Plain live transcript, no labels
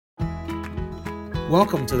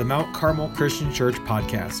Welcome to the Mount Carmel Christian Church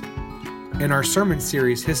podcast. In our sermon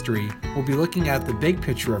series, History, we'll be looking at the big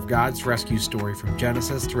picture of God's rescue story from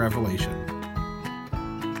Genesis to Revelation.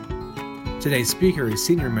 Today's speaker is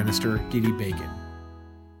Senior Minister Dede Bacon.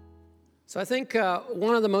 So I think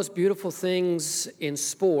one of the most beautiful things in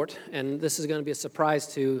sport, and this is going to be a surprise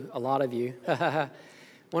to a lot of you,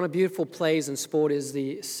 one of the beautiful plays in sport is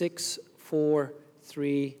the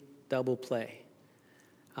 6-4-3 double play.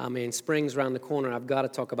 I mean, spring's around the corner. I've got to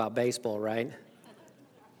talk about baseball, right?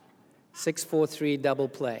 6-4-3 double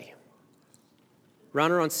play.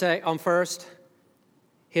 Runner on first.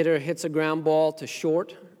 Hitter hits a ground ball to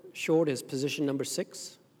short. Short is position number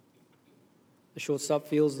 6. The shortstop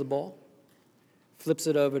fields the ball. Flips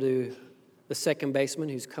it over to the second baseman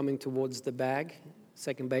who's coming towards the bag.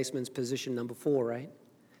 Second baseman's position number 4, right?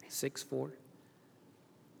 6-4.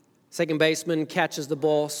 Second baseman catches the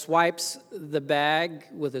ball, swipes the bag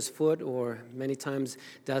with his foot, or many times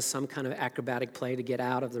does some kind of acrobatic play to get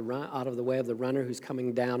out of the way of the runner who's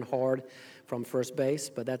coming down hard from first base,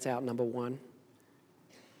 but that's out number 1.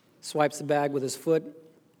 Swipes the bag with his foot,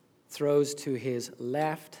 throws to his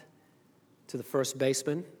left to the first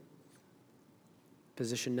baseman,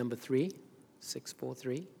 position number 3,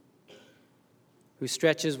 6-4-3, who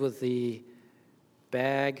stretches with the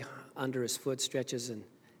bag under his foot, stretches and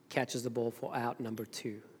catches the ball for out number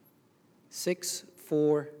 2.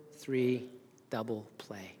 6-4-3 double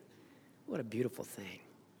play. What a beautiful thing.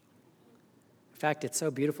 In fact, it's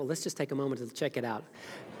so beautiful. Let's just take a moment to check it out.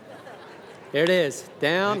 There it is.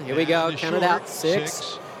 Down. Here we go. Count it out.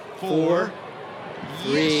 6, 4,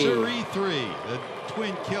 3. Yes, 3. The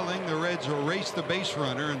twin killing. The Reds will race the base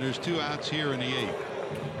runner, and there's 2 outs here in the 8th.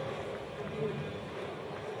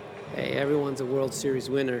 Hey, everyone's a World Series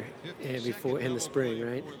winner before in the spring,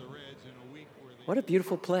 right? What a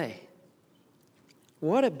beautiful play.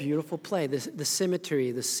 What a beautiful play. The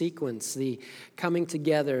symmetry, the sequence, the coming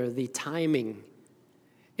together, the timing.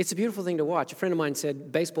 It's a beautiful thing to watch. A friend of mine said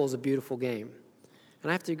baseball is a beautiful game. And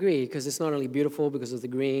I have to agree, because it's not only beautiful because of the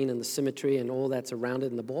green and the symmetry and all that's around it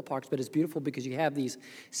in the ballparks, but it's beautiful because you have these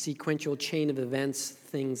sequential chain of events,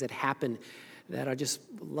 things that happen that are just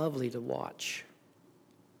lovely to watch.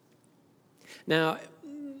 Now,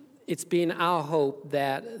 it's been our hope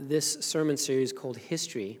that this sermon series called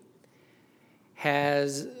History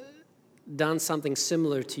has done something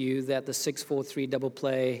similar to you that the 6-4-3 double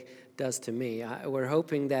play does to me. We're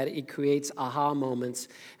hoping that it creates aha moments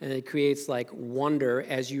and it creates like wonder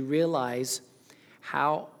as you realize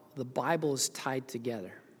how the Bible is tied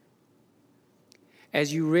together.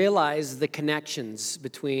 As you realize the connections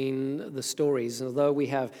between the stories, although we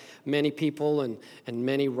have many people and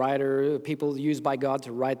many people used by God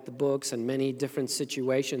to write the books and many different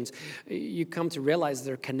situations, you come to realize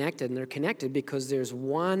they're connected, and they're connected because there's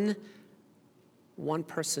one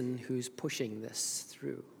person who's pushing this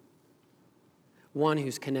through, one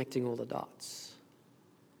who's connecting all the dots.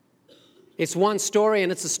 It's one story,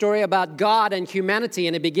 and it's a story about God and humanity,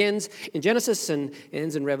 and it begins in Genesis and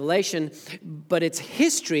ends in Revelation, but it's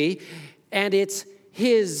history, and it's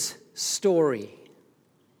His story.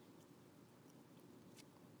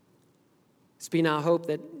 It's been our hope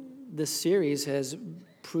that this series has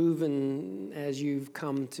proven, as you've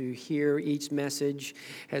come to hear each message,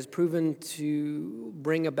 has proven to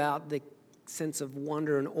bring about the sense of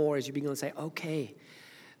wonder and awe as you begin to say, okay,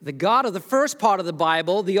 the God of the first part of the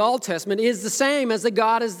Bible, the Old Testament, is the same as the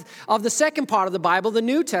God of the second part of the Bible, the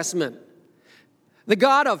New Testament. The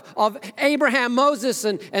God of Abraham, Moses,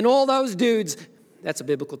 and all those dudes, that's a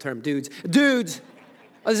biblical term, dudes, is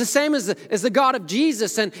the same as the God of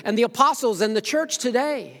Jesus and the apostles and the church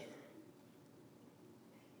today.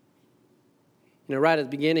 You know, right at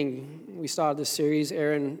the beginning, we started this series.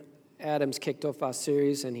 Aaron Adams kicked off our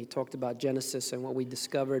series, and he talked about Genesis, and what we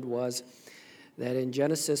discovered was that in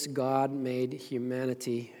Genesis, God made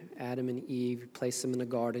humanity, Adam and Eve, placed them in a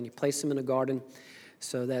garden. He placed them in a garden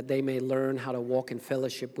so that they may learn how to walk in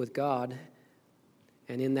fellowship with God.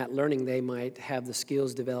 And in that learning, they might have the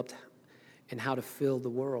skills developed in how to fill the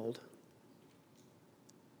world.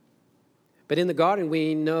 But in the garden,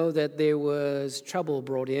 we know that there was trouble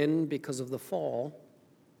brought in because of the fall.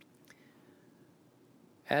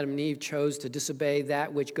 Adam and Eve chose to disobey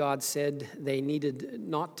that which God said they needed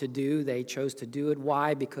not to do. They chose to do it.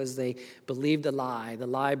 Why? Because they believed a lie. The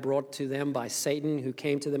lie brought to them by Satan, who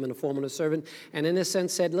came to them in the form of a servant, and in a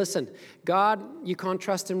sense said, listen, God, you can't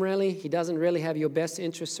trust him really. He doesn't really have your best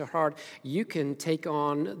interests at heart. You can take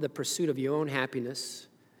on the pursuit of your own happiness,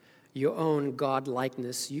 your own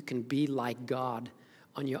God-likeness. You can be like God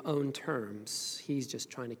on your own terms. He's just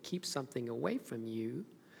trying to keep something away from you,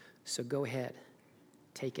 so go ahead.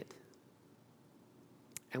 Take it.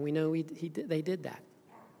 And we know they did that.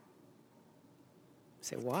 You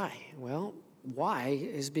say, why? Well, why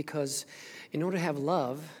is because in order to have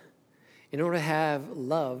love,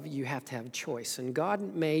 you have to have choice. And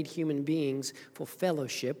God made human beings for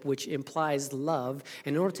fellowship, which implies love.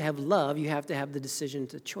 In order to have love, you have to have the decision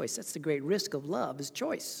to choice. That's the great risk of love, is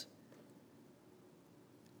choice.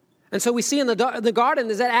 And so we see in the garden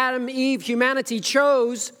is that Adam, Eve, humanity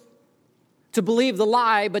chose to believe the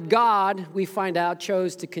lie, but God, we find out,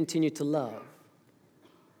 chose to continue to love.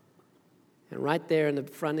 And right there in the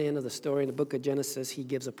front end of the story in the book of Genesis, he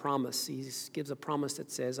gives a promise. He gives a promise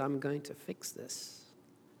that says, I'm going to fix this.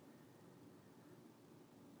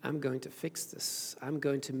 I'm going to fix this. I'm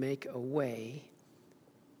going to make a way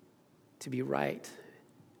to be right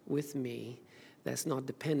with me that's not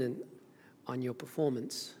dependent on your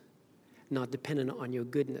performance, not dependent on your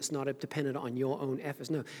goodness, not dependent on your own efforts.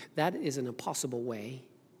 No, that is an impossible way.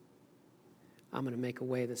 I'm going to make a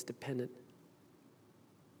way that's dependent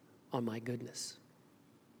on my goodness.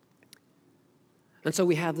 And so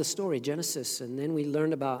we have the story, Genesis, and then we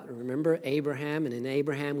learned about, remember, Abraham, and in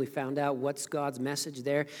Abraham we found out what's God's message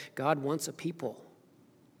there. God wants a people,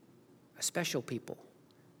 a special people,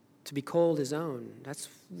 to be called his own.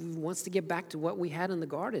 He wants to get back to what we had in the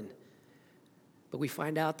garden. But we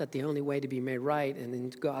find out that the only way to be made right and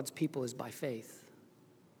in God's people is by faith.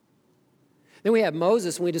 Then we have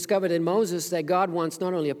Moses, and we discovered in Moses that God wants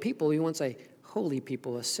not only a people, he wants a holy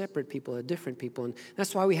people, a separate people, a different people. And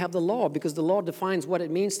that's why we have the law, because the law defines what it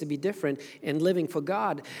means to be different and living for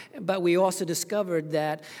God. But we also discovered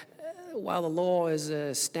that while the law is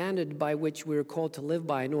a standard by which we're called to live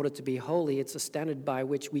by in order to be holy, it's a standard by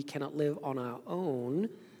which we cannot live on our own.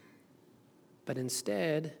 But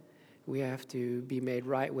instead, we have to be made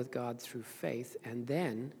right with God through faith, and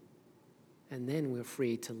then we're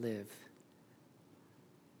free to live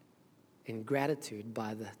in gratitude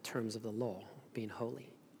by the terms of the law, being holy.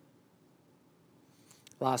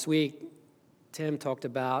 Last week, Tim talked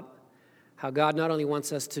about how God not only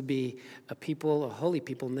wants us to be a people, a holy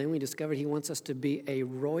people, and then we discovered he wants us to be a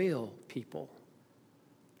royal people.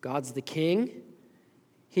 God's the king.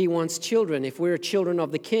 He wants children. If we're children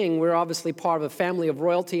of the king, we're obviously part of a family of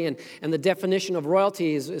royalty, and the definition of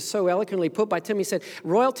royalty is so eloquently put by Tim. He said,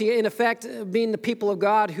 royalty, in effect, being the people of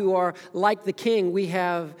God who are like the king. We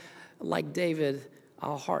have, like David,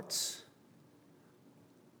 our hearts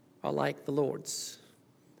are like the Lord's.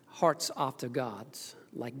 Hearts after God's,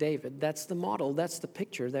 like David. That's the model. That's the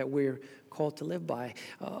picture that we're called to live by.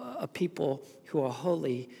 A people who are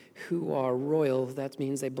holy, who are royal. That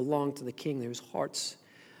means they belong to the king. Their hearts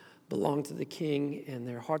belong to the king, and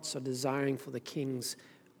their hearts are desiring for the king's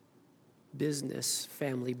business,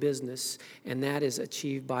 family business. And that is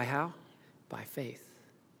achieved by how? By faith.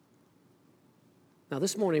 Now,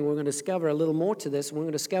 this morning, we're going to discover a little more to this. We're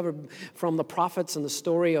going to discover from the prophets and the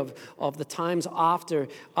story of the times after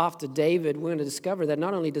David, we're going to discover that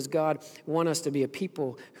not only does God want us to be a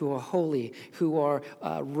people who are holy, who are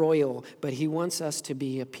royal, but he wants us to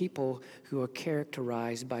be a people who are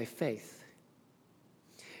characterized by faith.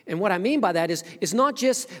 And what I mean by that is it's not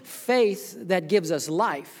just faith that gives us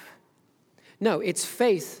life. No, it's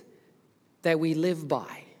faith that we live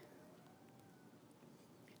by.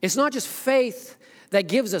 It's not just faith that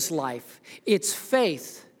gives us life. It's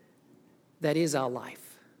faith that is our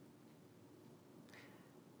life.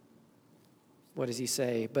 What does he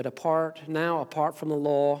say? But apart from the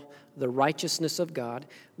law, the righteousness of God,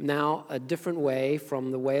 now a different way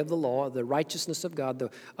from the way of the law, the righteousness of God,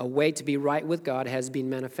 a way to be right with God has been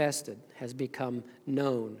manifested, has become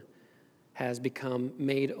known, has become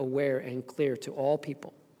made aware and clear to all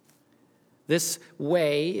people. This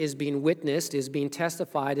way is being witnessed, is being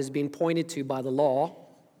testified, is being pointed to by the law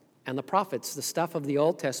and the prophets. The stuff of the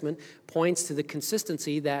Old Testament points to the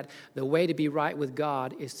consistency that the way to be right with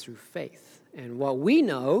God is through faith. And what we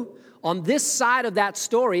know on this side of that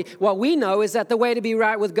story, what we know is that the way to be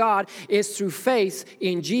right with God is through faith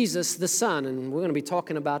in Jesus the Son. And we're going to be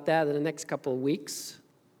talking about that in the next couple of weeks.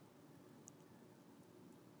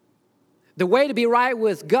 The way to be right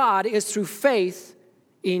with God is through faith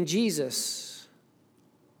in Jesus.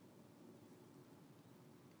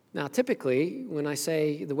 Now, typically, when I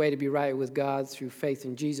say the way to be right with God through faith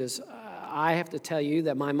in Jesus, I have to tell you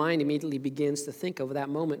that my mind immediately begins to think of that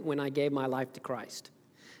moment when I gave my life to Christ.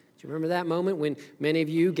 Do you remember that moment when many of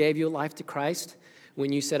you gave your life to Christ?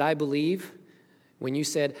 When you said, I believe? When you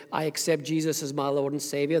said, I accept Jesus as my Lord and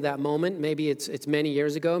Savior? That moment, maybe it's many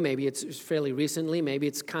years ago, maybe it's fairly recently, maybe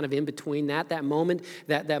it's kind of in between that moment,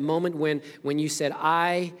 that moment when you said,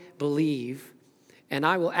 I believe, and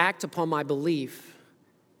I will act upon my belief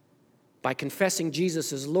by confessing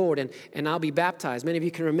Jesus as Lord, and I'll be baptized. Many of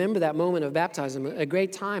you can remember that moment of baptism, a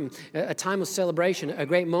great time, a time of celebration, a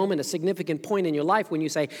great moment, a significant point in your life when you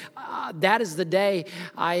say, that is the day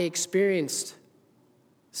I experienced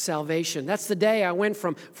salvation. That's the day I went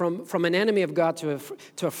from an enemy of God to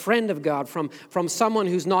a friend of God, from someone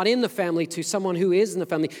who's not in the family to someone who is in the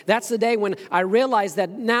family. That's the day when I realized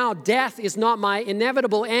that now death is not my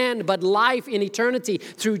inevitable end, but life in eternity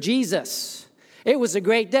through Jesus. It was a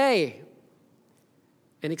great day.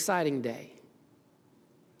 An exciting day.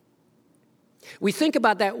 We think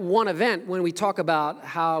about that one event when we talk about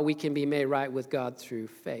how we can be made right with God through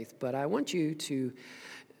faith. But I want you to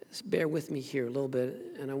bear with me here a little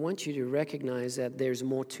bit, and I want you to recognize that there's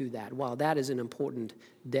more to that. While that is an important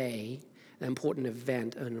day, an important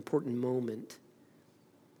event, an important moment,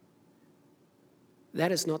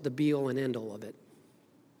 that is not the be-all and end-all of it.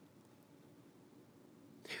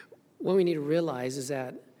 What we need to realize is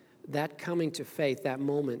that coming to faith, that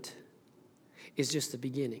moment, is just the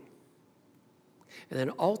beginning. And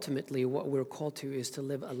then ultimately what we're called to is to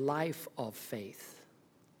live a life of faith.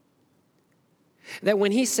 That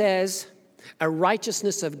when he says a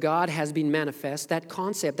righteousness of God has been manifest, that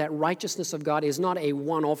concept, that righteousness of God is not a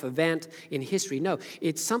one-off event in history. No,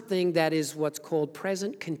 it's something that is what's called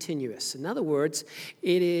present continuous. In other words,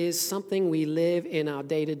 it is something we live in our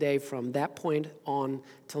day-to-day from that point on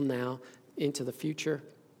till now into the future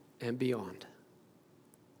and beyond.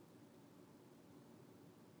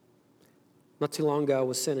 Not too long ago, I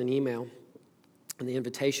was sent an email, and the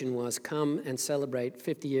invitation was, come and celebrate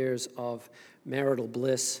 50 years of marital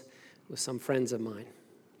bliss with some friends of mine.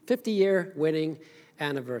 50-year wedding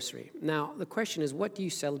anniversary. Now, the question is, what do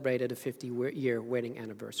you celebrate at a 50-year wedding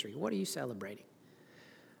anniversary? What are you celebrating?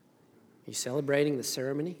 Are you celebrating the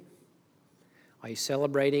ceremony? Are you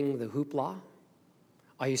celebrating the hoopla?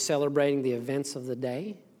 Are you celebrating the events of the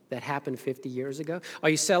day that happened 50 years ago? Are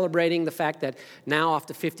you celebrating the fact that now,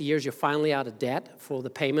 after 50 years, you're finally out of debt for the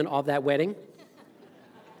payment of that wedding?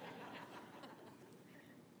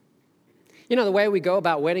 You know, the way we go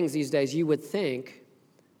about weddings these days, you would think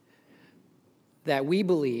that we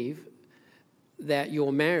believe that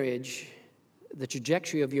your marriage, the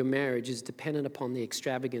trajectory of your marriage is dependent upon the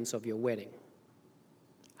extravagance of your wedding.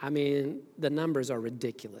 I mean, the numbers are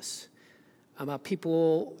ridiculous. About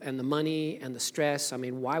people and the money and the stress. I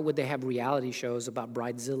mean, why would they have reality shows about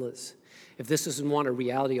bridezillas if this isn't one a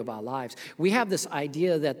reality of our lives? We have this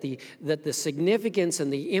idea that the significance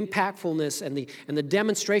and the impactfulness and the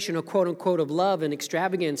demonstration of quote unquote of love and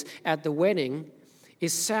extravagance at the wedding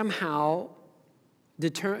is somehow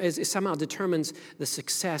determines the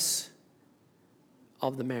success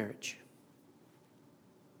of the marriage.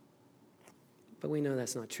 But we know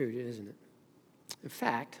that's not true, isn't it? In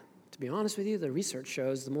fact, to be honest with you, the research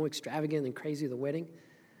shows the more extravagant and crazy the wedding,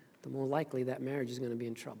 the more likely that marriage is going to be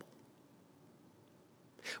in trouble.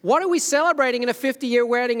 What are we celebrating in a 50-year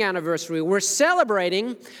wedding anniversary? We're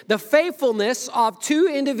celebrating the faithfulness of two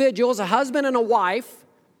individuals, a husband and a wife,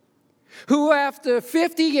 who after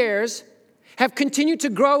 50 years have continued to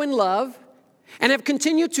grow in love and have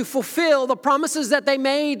continued to fulfill the promises that they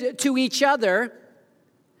made to each other,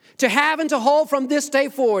 to have and to hold from this day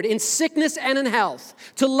forward in sickness and in health,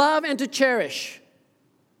 to love and to cherish.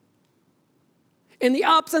 In the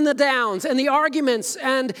ups and the downs, and the arguments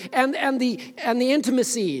and the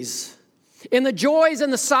intimacies, in the joys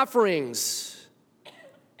and the sufferings.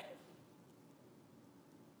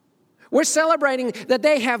 We're celebrating that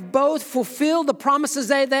they have both fulfilled the promises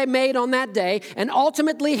they made on that day and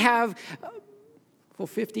ultimately have, for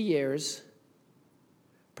 50 years,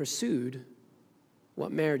 pursued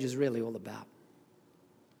what marriage is really all about.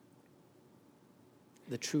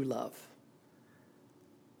 The true love.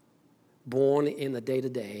 Born in the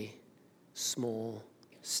day-to-day, small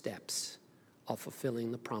steps of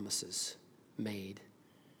fulfilling the promises made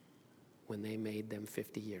when they made them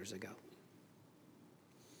 50 years ago.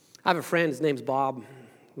 I have a friend, his name's Bob.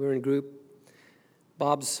 We were in a group.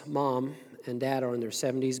 Bob's mom and dad are in their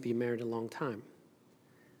 70s, been married a long time.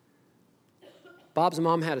 Bob's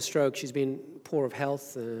mom had a stroke. She's been poor of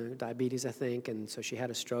health, diabetes, I think, and so she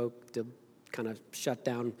had a stroke to kind of shut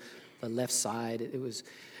down the left side. It was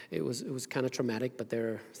kind of traumatic, but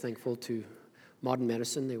they're thankful to modern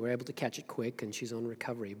medicine. They were able to catch it quick, and she's on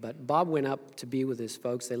recovery. But Bob went up to be with his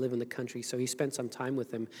folks. They live in the country, so he spent some time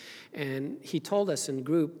with them. And he told us in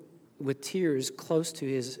group, with tears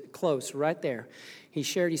close right there, he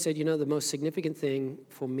said, you know, the most significant thing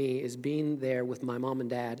for me is being there with my mom and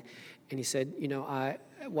dad. And he said, you know,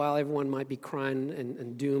 while everyone might be crying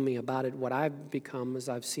and dooming about it, what I've become is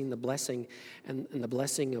I've seen the blessing and the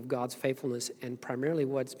blessing of God's faithfulness, and primarily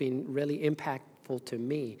what's been really impactful to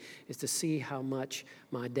me is to see how much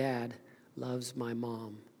my dad loves my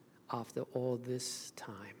mom after all this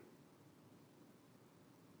time.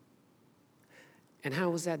 And how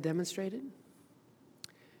was that demonstrated?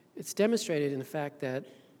 It's demonstrated in the fact that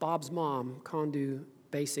Bob's mom can't do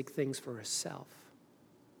basic things for herself.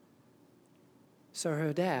 So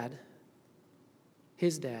her dad,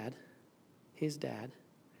 his dad,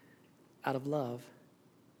 out of love,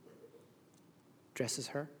 dresses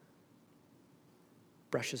her,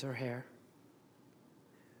 brushes her hair,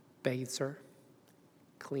 bathes her,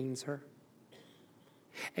 cleans her.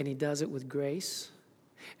 And he does it with grace,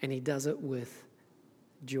 and he does it with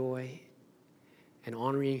joy and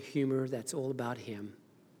honoring humor that's all about him.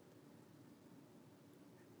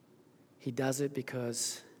 He does it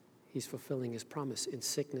because he's fulfilling his promise in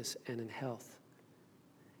sickness and in health.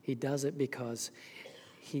 He does it because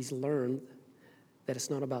he's learned that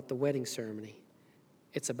it's not about the wedding ceremony.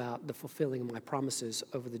 It's about the fulfilling of my promises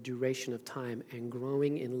over the duration of time and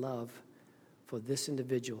growing in love for this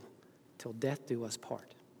individual till death do us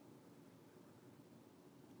part.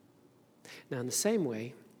 Now, in the same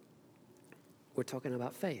way, we're talking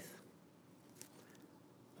about faith.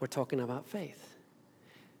 We're talking about faith.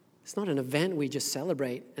 It's not an event we just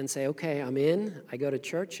celebrate and say, okay, I'm in, I go to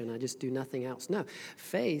church, and I just do nothing else. No,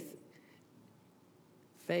 faith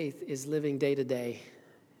is living day to day,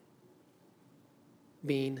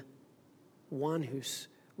 being one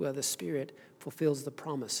where the Spirit fulfills the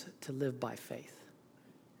promise to live by faith.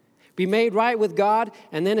 Be made right with God,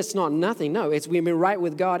 and then it's not nothing. No, it's we've been right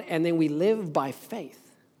with God, and then we live by faith.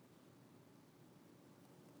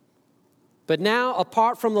 But now,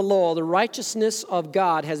 apart from the law, the righteousness of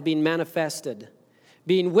God has been manifested,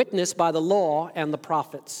 being witnessed by the law and the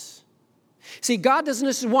prophets. See, God doesn't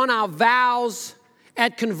just want our vows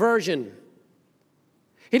at conversion.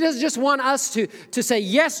 He doesn't just want us to say,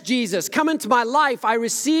 yes, Jesus, come into my life. I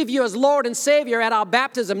receive you as Lord and Savior at our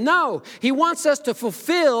baptism. No, He wants us to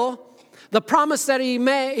fulfill the promise that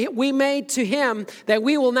we made to Him, that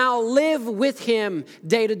we will now live with Him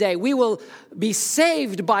day to day. We will be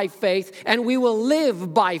saved by faith, and we will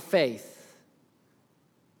live by faith.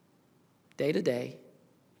 Day to day,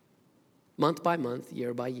 month by month,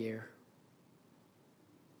 year by year.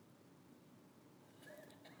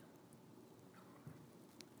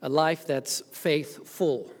 A life that's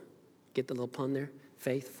faithful. Get the little pun there?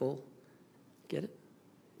 Faithful. Get it?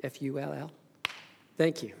 F-U-L-L.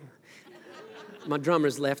 Thank you. My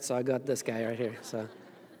drummer's left, so I got this guy right here. So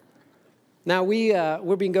now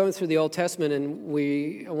we've been going through the Old Testament,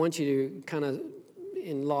 and I want you to kind of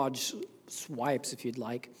in large swipes, if you'd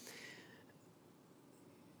like.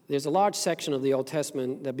 There's a large section of the Old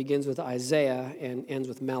Testament that begins with Isaiah and ends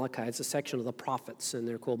with Malachi. It's a section of the prophets, and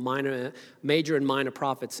they're called major and minor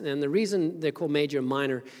prophets. And the reason they're called major and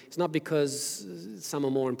minor is not because some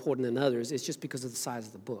are more important than others. It's just because of the size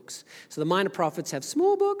of the books. So the minor prophets have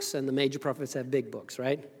small books, and the major prophets have big books,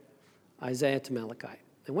 right? Isaiah to Malachi.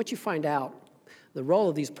 And what you find out, the role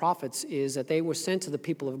of these prophets is that they were sent to the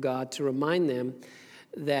people of God to remind them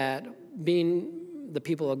that being the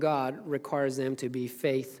people of God requires them to be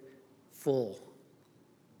faithful.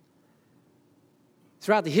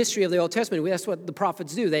 Throughout the history of the Old Testament, that's what the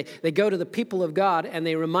prophets do. They go to the people of God and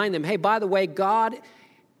they remind them, hey, by the way, God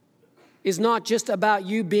is not just about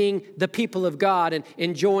you being the people of God and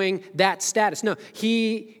enjoying that status. No,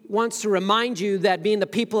 He wants to remind you that being the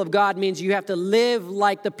people of God means you have to live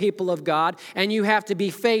like the people of God and you have to be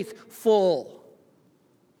faithful.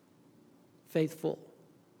 Faithful.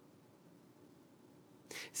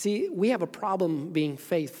 See, we have a problem being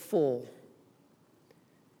faithful.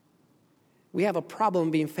 We have a problem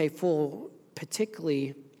being faithful,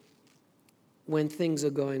 particularly when things are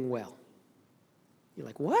going well. You're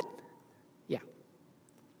like, what? Yeah.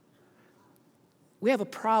 We have a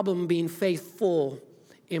problem being faithful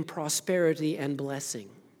in prosperity and blessing.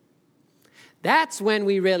 That's when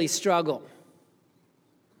we really struggle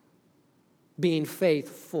being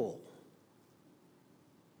faithful.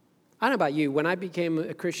 I don't know about you. When I became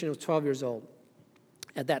a Christian, I was 12 years old.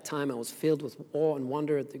 At that time, I was filled with awe and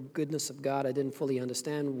wonder at the goodness of God. I didn't fully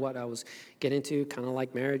understand what I was getting into, kind of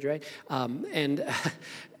like marriage, right? And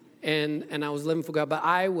I was living for God. But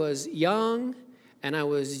I was young, and I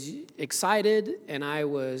was excited, and I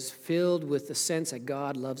was filled with the sense that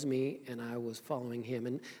God loves me, and I was following Him.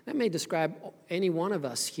 And that may describe any one of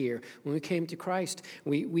us here. When we came to Christ,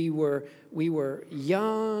 we were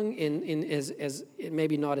young as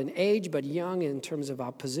maybe not in age, but young in terms of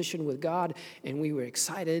our position with God, and we were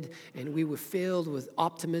excited, and we were filled with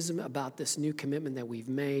optimism about this new commitment that we've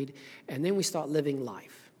made, and then we start living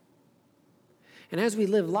life. And as we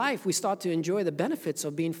live life, we start to enjoy the benefits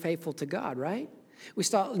of being faithful to God, right? We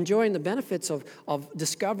start enjoying the benefits of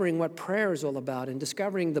discovering what prayer is all about and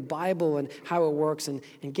discovering the Bible and how it works and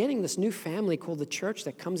getting this new family called the church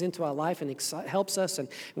that comes into our life and helps us. And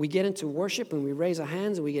we get into worship and we raise our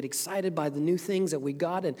hands and we get excited by the new things that we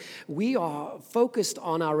got. And we are focused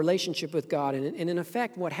on our relationship with God. And in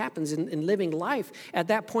effect, what happens in living life, at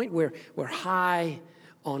that point, we're high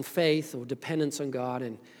on faith or dependence on God.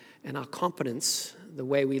 And our confidence, the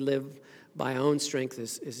way we live by our own strength,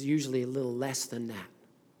 is usually a little less than that.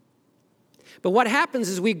 But what happens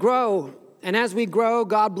is we grow, and as we grow,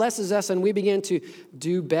 God blesses us, and we begin to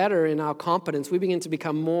do better in our competence. We begin to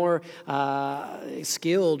become more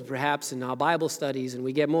skilled, perhaps, in our Bible studies, and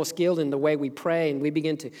we get more skilled in the way we pray, and we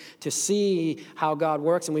begin to see how God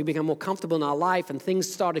works, and we become more comfortable in our life, and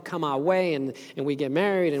things start to come our way, and we get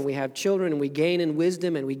married, and we have children, and we gain in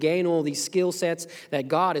wisdom, and we gain all these skill sets that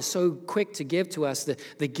God is so quick to give to us,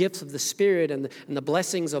 the gifts of the Spirit and the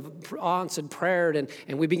blessings of answered prayer,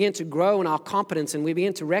 and we begin to grow in our competence, and we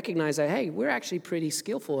begin to recognize that, hey, we're actually pretty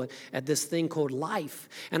skillful at this thing called life.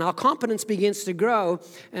 And our competence begins to grow.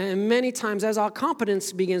 And many times as our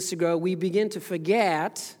competence begins to grow, we begin to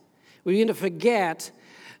forget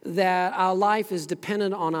that our life is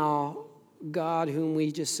dependent on our God, whom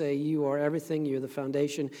we just say, you are everything, you're the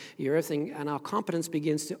foundation, you're everything. And our competence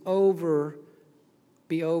begins to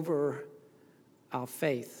be over our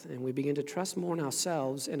faith. And we begin to trust more in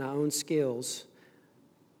ourselves and our own skills.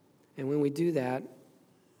 And when we do that,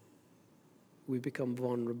 we become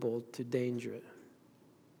vulnerable to danger.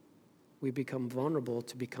 We become vulnerable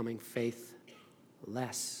to becoming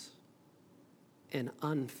faithless and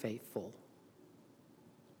unfaithful.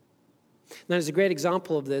 Now, there's a great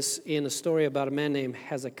example of this in a story about a man named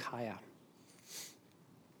Hezekiah.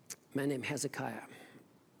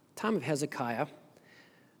 Time of Hezekiah,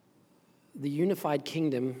 the unified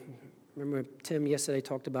kingdom. Remember, Tim yesterday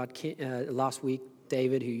talked about last week,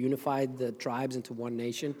 David, who unified the tribes into one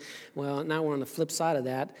nation. Well, now we're on the flip side of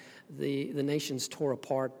that. The nations tore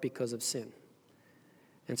apart because of sin.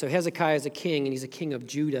 And so Hezekiah is a king, and he's a king of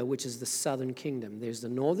Judah, which is the southern kingdom. There's the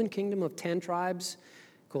northern kingdom of 10 tribes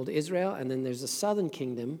called Israel, and then there's the southern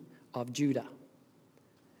kingdom of Judah,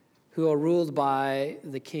 who are ruled by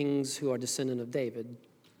the kings who are descendant of David.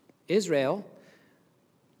 Israel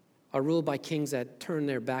are ruled by kings that turn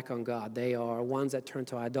their back on God. They are ones that turn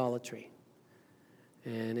to idolatry.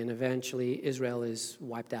 And then eventually Israel is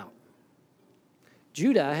wiped out.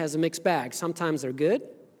 Judah has a mixed bag. Sometimes they're good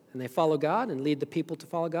and they follow God and lead the people to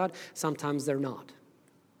follow God. Sometimes they're not.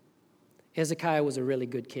 Hezekiah was a really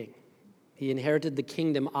good king. He inherited the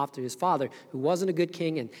kingdom after his father, who wasn't a good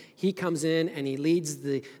king, and he comes in and he leads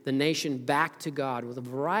the nation back to God with a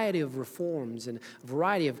variety of reforms and a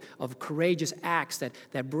variety of courageous acts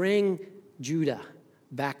that bring Judah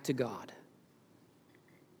back to God.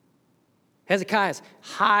 Hezekiah is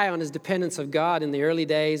high on his dependence of God in the early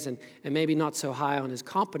days and maybe not so high on his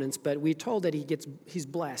competence, but we're told that he's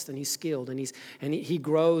blessed and he's skilled and he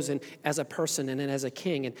grows as a person and as a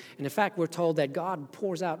king. And in fact, we're told that God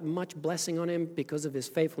pours out much blessing on him because of his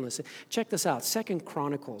faithfulness. Check this out, 2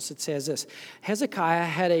 Chronicles, it says this: Hezekiah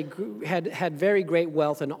had very great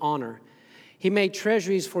wealth and honor. He made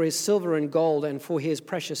treasuries for his silver and gold and for his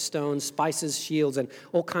precious stones, spices, shields, and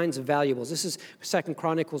all kinds of valuables. This is 2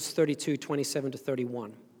 Chronicles 32, 27 to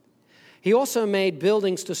 31. He also made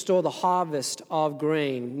buildings to store the harvest of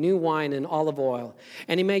grain, new wine, and olive oil.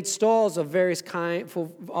 And he made stalls for various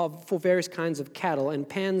kinds of cattle and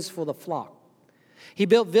pens for the flock. He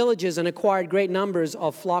built villages and acquired great numbers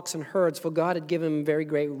of flocks and herds, for God had given him very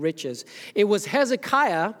great riches. It was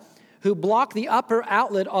Hezekiah who blocked the upper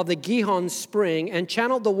outlet of the Gihon spring and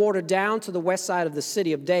channeled the water down to the west side of the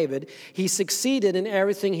city of David. He succeeded in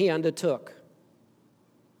everything he undertook.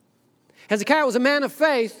 Hezekiah was a man of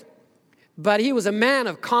faith, but he was a man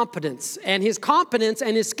of competence. And his competence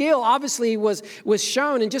and his skill obviously was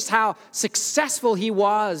shown in just how successful he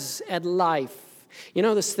was at life. You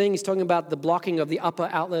know this thing he's talking about, the blocking of the upper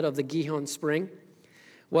outlet of the Gihon spring?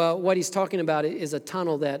 Well, what he's talking about is a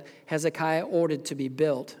tunnel that Hezekiah ordered to be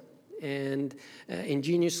built and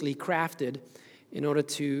ingeniously crafted in order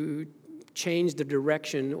to change the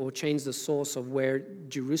direction or change the source of where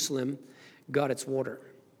Jerusalem got its water.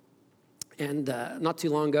 And not too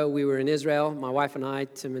long ago, we were in Israel, my wife and I,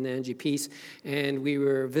 Tim and Angie Peace, and we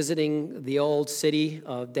were visiting the old city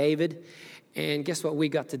of David. And guess what we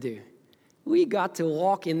got to do? We got to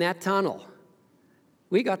walk in that tunnel.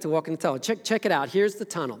 Check it out. Here's the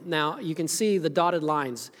tunnel. Now, you can see the dotted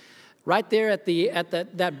lines. Right there at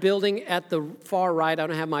that building at the far right, I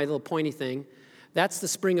don't have my little pointy thing. That's the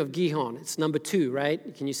spring of Gihon. It's number 2,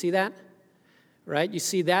 right? Can you see that? right? You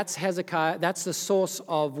see, that's Hezekiah. That's the source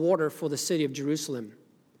of water for the city of Jerusalem.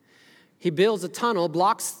 He builds a tunnel,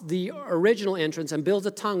 blocks the original entrance, and builds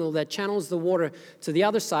a tunnel that channels the water to the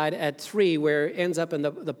other side at 3, where it ends up in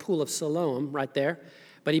the pool of Siloam right there.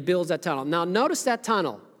 But he builds that tunnel. Now, notice that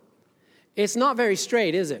tunnel. It's not very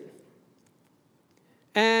straight, is it?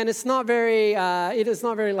 And it is not very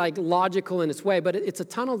like logical in its way, but it's a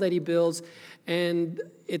tunnel that he builds, and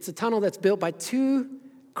it's a tunnel that's built by 2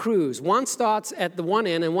 crews. One starts at the one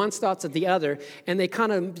end and one starts at the other, and they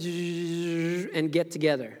kind of and get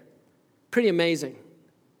together. Pretty amazing.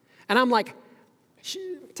 And I'm like,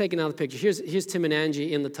 take another picture. Here's Tim and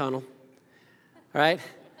Angie in the tunnel. All right?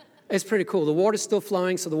 It's pretty cool. The water's still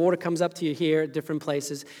flowing, so the water comes up to you here at different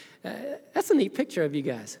places. That's a neat picture of you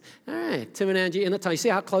guys. All right, Tim and Angie in the tunnel. You see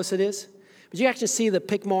how close it is? But you actually see the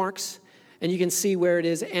pick marks, and you can see where it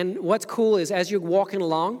is. And what's cool is as you're walking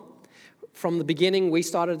along, from the beginning, we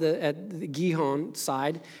started at the Gihon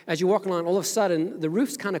side. As you're walking along, all of a sudden, the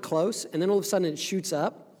roof's kind of close, and then all of a sudden it shoots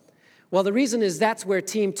up. Well, the reason is that's where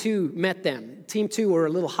Team 2 met them. Team 2 were a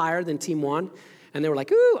little higher than Team 1, and they were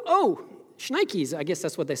like, shnikes, I guess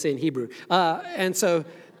that's what they say in Hebrew. And so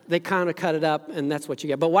they kind of cut it up, and that's what you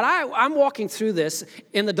get. But I'm walking through this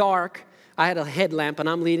in the dark. I had a headlamp, and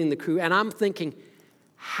I'm leading the crew, and I'm thinking,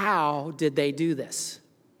 how did they do this?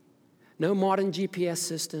 No modern GPS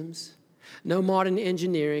systems, no modern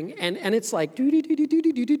engineering, and it's like,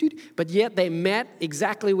 but yet they met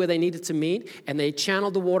exactly where they needed to meet, and they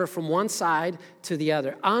channeled the water from one side to the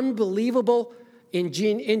other. Unbelievable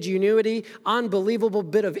ingenuity, unbelievable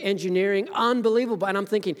bit of engineering, unbelievable. And I'm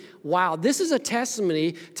thinking, wow, this is a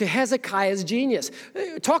testimony to Hezekiah's genius.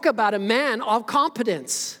 Talk about a man of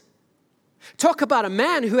competence. Talk about a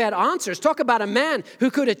man who had answers. Talk about a man who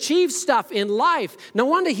could achieve stuff in life. No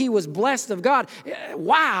wonder he was blessed of God.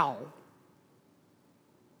 Wow.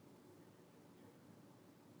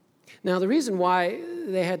 Now, the reason why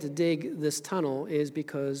they had to dig this tunnel is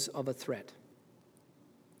because of a threat.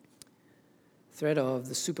 Threat of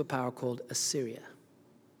the superpower called Assyria.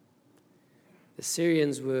 The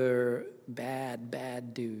Assyrians were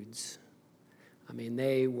bad dudes. I mean,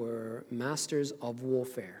 they were masters of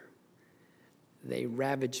warfare. They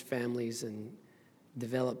ravaged families and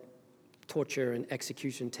developed torture and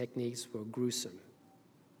execution techniques were gruesome.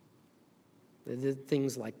 They did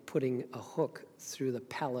things like putting a hook through the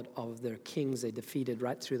palate of their kings they defeated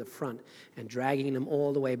right through the front and dragging them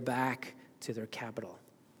all the way back to their capital.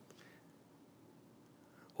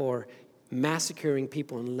 Or massacring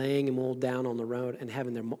people and laying them all down on the road and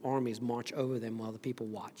having their armies march over them while the people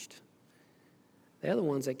watched. They're the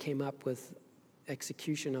ones that came up with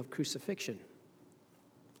execution of crucifixion.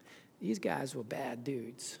 These guys were bad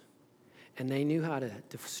dudes, and they knew how to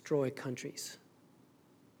destroy countries.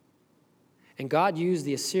 And God used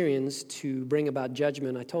the Assyrians to bring about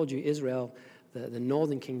judgment. I told you Israel, the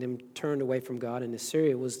northern kingdom, turned away from God, and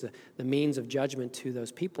Assyria was the means of judgment to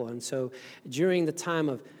those people. And so during the time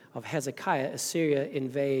of Hezekiah, Assyria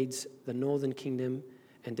invades the northern kingdom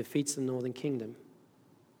and defeats the northern kingdom.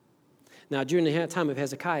 Now, during the time of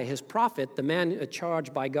Hezekiah, his prophet, the man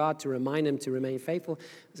charged by God to remind him to remain faithful,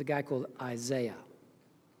 was a guy called Isaiah.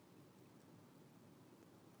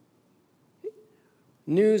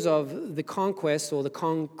 News of the conquest or the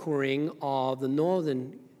conquering of the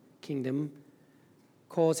northern kingdom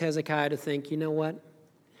caused Hezekiah to think, you know what?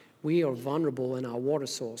 We are vulnerable in our water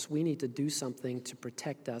source. We need to do something to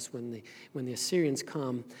protect us when the Assyrians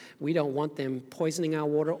come. We don't want them poisoning our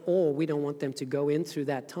water, or we don't want them to go in through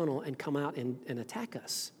that tunnel and come out and attack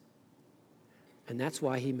us. And that's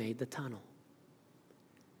why he made the tunnel.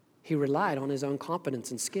 He relied on his own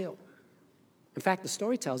competence and skill. In fact, the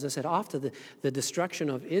story tells us that after the destruction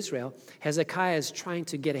of Israel, Hezekiah is trying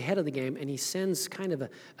to get ahead of the game, and he sends kind of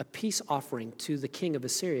a peace offering to the king of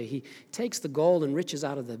Assyria. He takes the gold and riches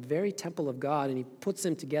out of the very temple of God, and he puts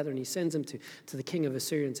them together, and he sends them to the king of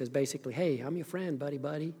Assyria and says basically, hey, I'm your friend, buddy.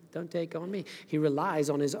 Don't take on me. He relies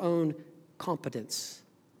on his own competence.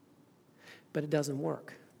 But it doesn't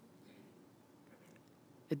work.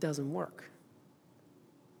 It doesn't work.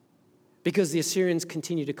 Because the Assyrians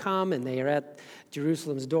continue to come, and they are at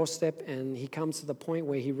Jerusalem's doorstep, and he comes to the point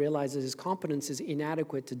where he realizes his competence is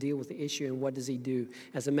inadequate to deal with the issue, and what does he do?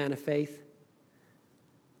 As a man of faith,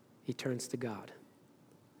 he turns to God.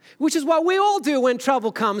 Which is what we all do when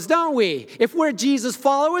trouble comes, don't we? If we're Jesus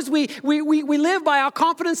followers, we live by our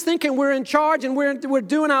confidence, thinking we're in charge and we're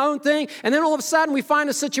doing our own thing, and then all of a sudden we find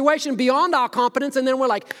a situation beyond our competence, and then we're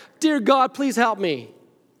like, dear God, please help me.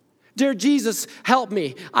 Dear Jesus, help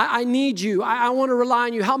me. I need you. I want to rely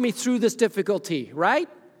on you. Help me through this difficulty, right?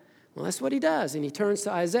 Well, that's what he does. And he turns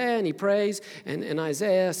to Isaiah and he prays. And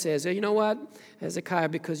Isaiah says, you know what, Hezekiah,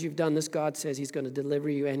 because you've done this, God says he's going to deliver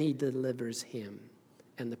you. And he delivers him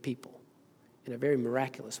and the people in a very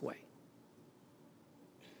miraculous way.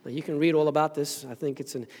 Now, you can read all about this. I think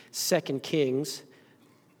it's in 2 Kings,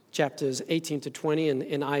 chapters 18 to 20, and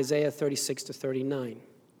in Isaiah 36 to 39.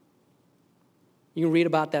 You can read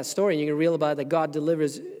about that story, and you can read about that God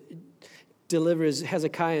delivers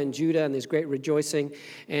Hezekiah and Judah, and there's great rejoicing.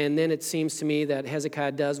 And then it seems to me that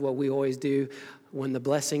Hezekiah does what we always do. When the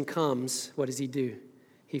blessing comes, what does he do?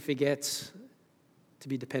 He forgets to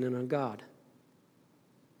be dependent on God.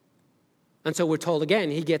 And so we're told again,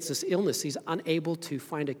 he gets this illness he's unable to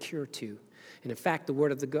find a cure to. And in fact, the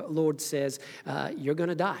word of the Lord says, you're going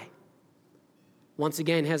to die. Once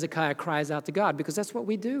again, Hezekiah cries out to God, because that's what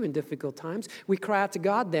we do in difficult times. We cry out to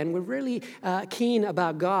God then. We're really keen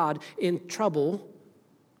about God in trouble.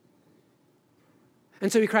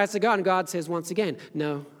 And so he cries to God, and God says once again,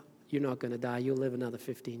 no, you're not going to die. You'll live another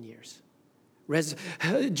 15 years.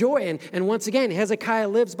 Joy. And once again, Hezekiah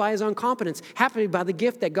lives by his own competence, happy by the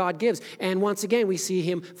gift that God gives. And once again, we see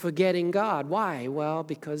him forgetting God. Why? Well,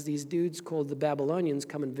 because these dudes called the Babylonians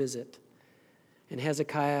come and visit. And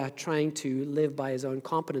Hezekiah, trying to live by his own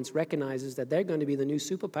competence, recognizes that they're going to be the new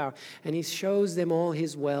superpower. And he shows them all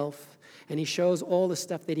his wealth. And he shows all the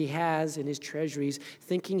stuff that he has in his treasuries,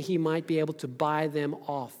 thinking he might be able to buy them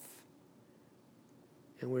off.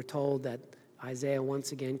 And we're told that Isaiah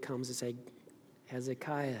once again comes and says,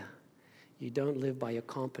 Hezekiah, you don't live by your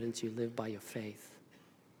competence, you live by your faith.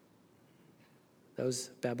 Those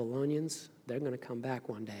Babylonians, they're going to come back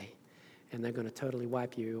one day, and they're going to totally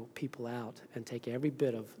wipe your people out and take every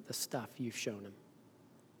bit of the stuff you've shown them.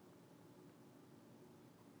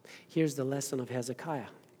 Here's the lesson of Hezekiah.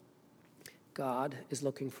 God is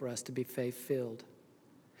looking for us to be faith-filled,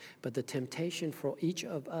 but the temptation for each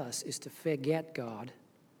of us is to forget God.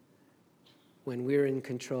 When we're in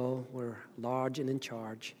control, we're large and in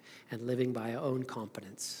charge and living by our own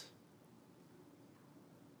competence.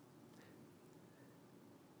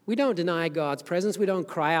 We don't deny God's presence. We don't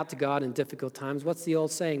cry out to God in difficult times. What's the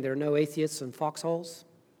old saying? There are no atheists in foxholes,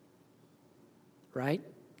 right?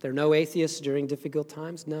 There are no atheists during difficult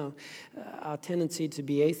times? No. Our tendency to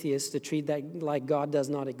be atheists, to treat that like God does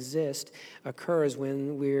not exist, occurs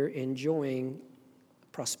when we're enjoying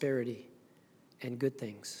prosperity and good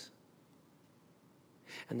things.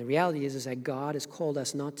 And the reality is that God has called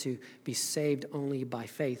us not to be saved only by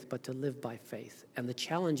faith, but to live by faith. And the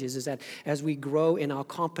challenge is that as we grow in our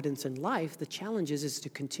competence in life, the challenge is to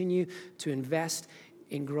continue to invest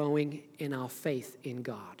in growing in our faith in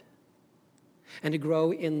God. And to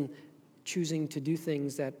grow in choosing to do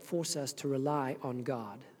things that force us to rely on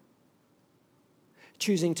God.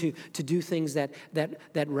 Choosing to do things that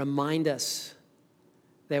remind us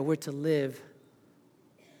that we're to live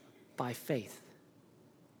by faith.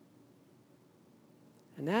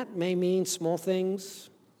 And that may mean small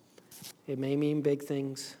things. It may mean big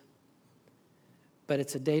things. But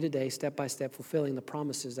it's a day-to-day, step-by-step fulfilling the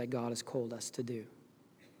promises that God has called us to do.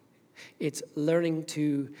 It's learning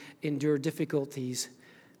to endure difficulties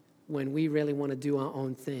when we really want to do our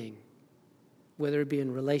own thing, whether it be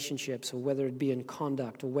in relationships or whether it be in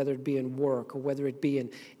conduct or whether it be in work or whether it be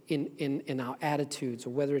in our attitudes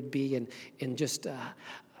or whether it be in just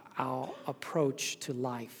our approach to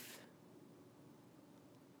life.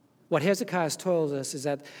 What Hezekiah has told us is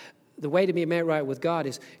that the way to be made right with God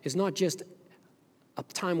is not just a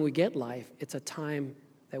time we get life, it's a time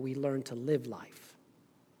that we learn to live life.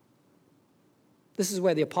 This is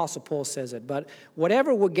where the Apostle Paul says it. But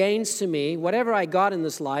whatever were gains to me, whatever I got in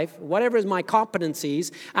this life, whatever is my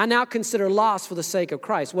competencies, I now consider loss for the sake of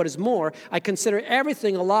Christ. What is more, I consider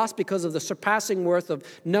everything a loss because of the surpassing worth of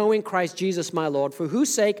knowing Christ Jesus my Lord, for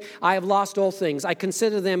whose sake I have lost all things. I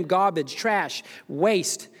consider them garbage, trash,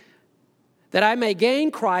 waste, that I may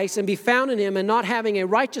gain Christ and be found in him and not having a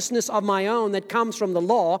righteousness of my own that comes from the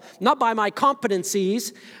law, not by my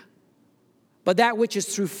competencies, but that which is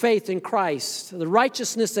through faith in Christ, the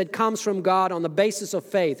righteousness that comes from God on the basis of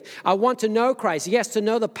faith. I want to know Christ, yes, to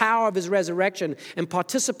know the power of his resurrection and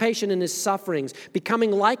participation in his sufferings,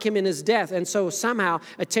 becoming like him in his death, and so somehow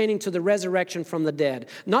attaining to the resurrection from the dead.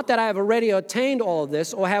 Not that I have already attained all of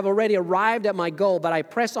this or have already arrived at my goal, but I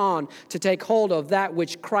press on to take hold of that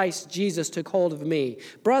which Christ Jesus took hold of me.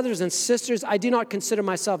 Brothers and sisters, I do not consider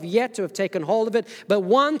myself yet to have taken hold of it, but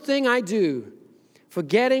one thing I do,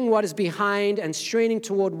 forgetting what is behind and straining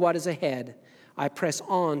toward what is ahead, I press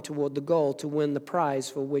on toward the goal to win the prize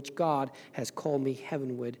for which God has called me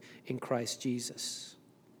heavenward in Christ Jesus.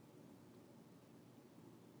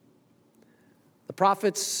 The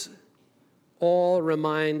prophets all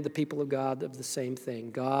remind the people of God of the same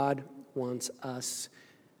thing. God wants us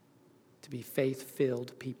to be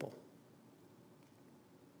faith-filled people.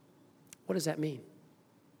 What does that mean?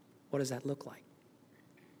 What does that look like?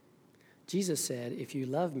 Jesus said, if you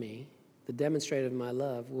love me, the demonstrator of my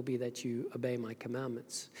love will be that you obey my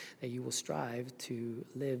commandments, that you will strive to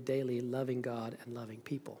live daily loving God and loving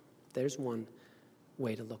people. There's one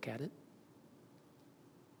way to look at it.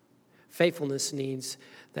 Faithfulness means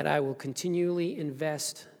that I will continually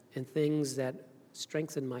invest in things that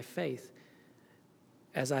strengthen my faith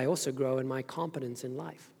as I also grow in my competence in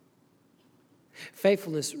life.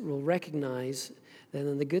 Faithfulness will recognize that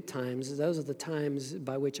in the good times, those are the times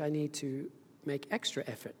by which I need to make extra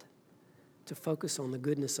effort to focus on the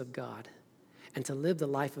goodness of God and to live the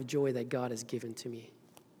life of joy that God has given to me.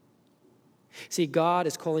 See, God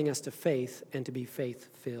is calling us to faith and to be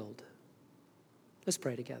faith-filled. Let's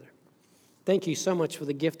pray together. Thank you so much for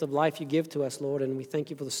the gift of life you give to us, Lord, and we thank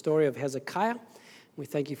you for the story of Hezekiah. We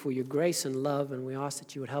thank you for your grace and love, and we ask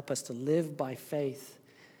that you would help us to live by faith,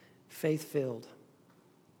 faith-filled.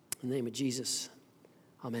 In the name of Jesus,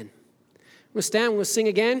 amen. We'll stand, we'll sing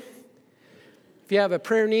again. If you have a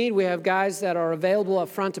prayer need, we have guys that are available up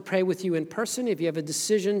front to pray with you in person. If you have a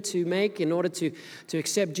decision to make in order to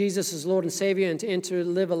accept Jesus as Lord and Savior and to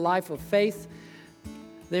live a life of faith,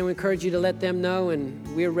 then we encourage you to let them know,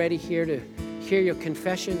 and we're ready here to hear your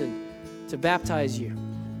confession and to baptize you.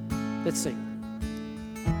 Let's sing.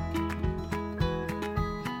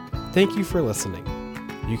 Thank you for listening.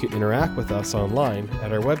 You can interact with us online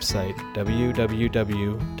at our website,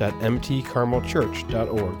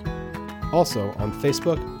 www.mtcarmelchurch.org. Also on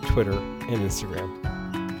Facebook, Twitter, and Instagram.